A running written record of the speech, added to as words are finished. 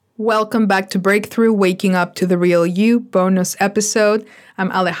Welcome back to Breakthrough, Waking Up to the Real You bonus episode. I'm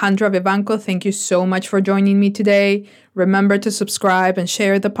Alejandra Vivanco. Thank you so much for joining me today. Remember to subscribe and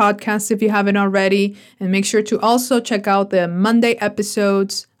share the podcast if you haven't already. And make sure to also check out the Monday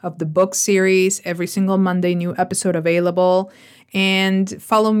episodes of the book series. Every single Monday, new episode available. And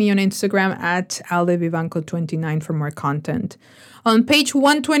follow me on Instagram at alevivanco29 for more content. On page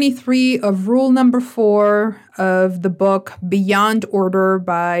 123 of rule number 4 of the book Beyond Order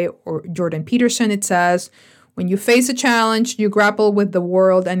by Jordan Peterson, it says, when you face a challenge, you grapple with the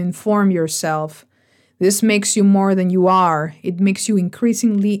world and inform yourself. This makes you more than you are. It makes you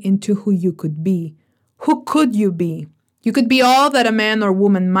increasingly into who you could be. Who could you be? You could be all that a man or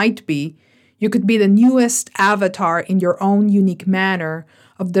woman might be. You could be the newest avatar in your own unique manner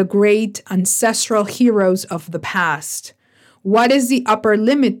of the great ancestral heroes of the past. What is the upper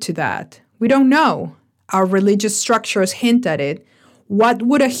limit to that? We don't know. Our religious structures hint at it. What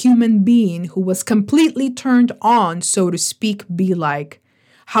would a human being who was completely turned on, so to speak, be like?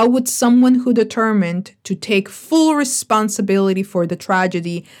 How would someone who determined to take full responsibility for the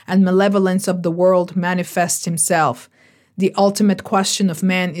tragedy and malevolence of the world manifest himself? The ultimate question of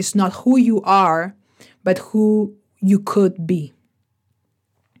man is not who you are, but who you could be.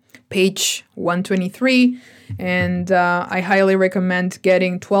 Page 123, and I highly recommend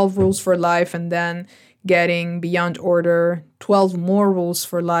getting 12 Rules for Life and then getting Beyond Order, 12 More Rules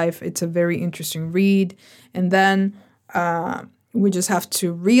for Life. It's a very interesting read. And then we just have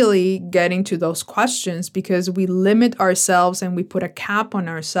to really get into those questions because we limit ourselves and we put a cap on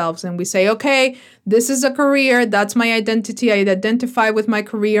ourselves and we say, okay, this is a career. That's my identity. I identify with my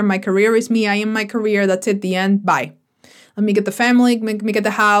career. My career is me. I am my career. That's it. The end. Bye. Let me get the family. Let me get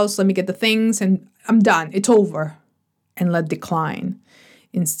the house. Let me get the things. And I'm done. It's over. And let decline.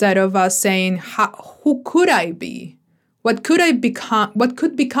 Instead of us saying, who could I be? What could I become? What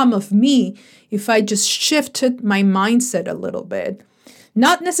could become of me if I just shifted my mindset a little bit?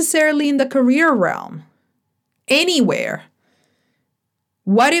 Not necessarily in the career realm, anywhere.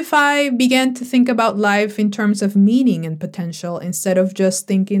 What if I began to think about life in terms of meaning and potential instead of just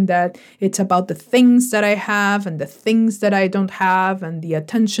thinking that it's about the things that I have and the things that I don't have and the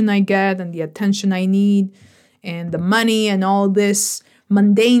attention I get and the attention I need and the money and all this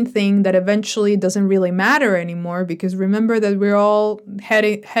mundane thing that eventually doesn't really matter anymore, because remember that we're all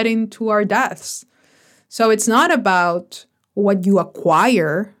heading to our deaths. So it's not about what you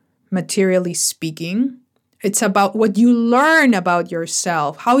acquire, materially speaking. It's about what you learn about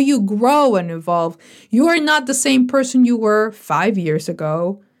yourself, how you grow and evolve. You are not the same person you were 5 years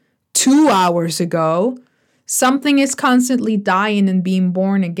ago, 2 hours ago. Something is constantly dying and being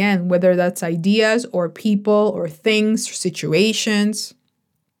born again, whether that's ideas or people or things or situations.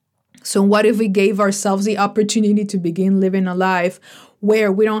 So what if we gave ourselves the opportunity to begin living a life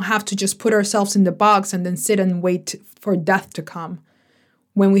where we don't have to just put ourselves in the box and then sit and wait for death to come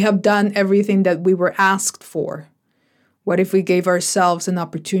when we have done everything that we were asked for? What if we gave ourselves an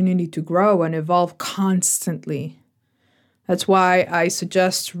opportunity to grow and evolve constantly? That's why I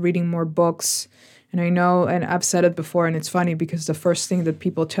suggest reading more books. And I know, and I've said it before, and it's funny because the first thing that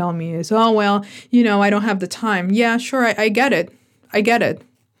people tell me is, oh, well, I don't have the time. Yeah, sure, I get it. I get it.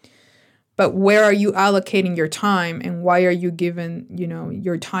 But where are you allocating your time, and why are you giving,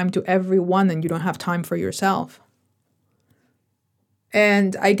 your time to everyone and you don't have time for yourself?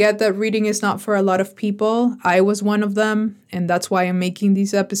 And I get that reading is not for a lot of people. I was one of them, and that's why I'm making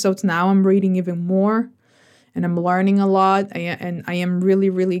these episodes. Now I'm reading even more, and I'm learning a lot. And I am really,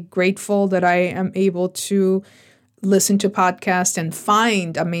 really grateful that I am able to listen to podcasts and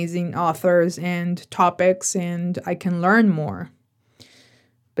find amazing authors and topics, and I can learn more.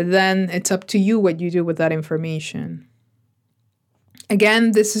 But then it's up to you what you do with that information.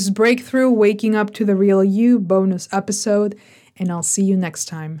 Again, this is Breakthrough, Waking Up to the Real You bonus episode, and I'll see you next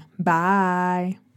time. Bye.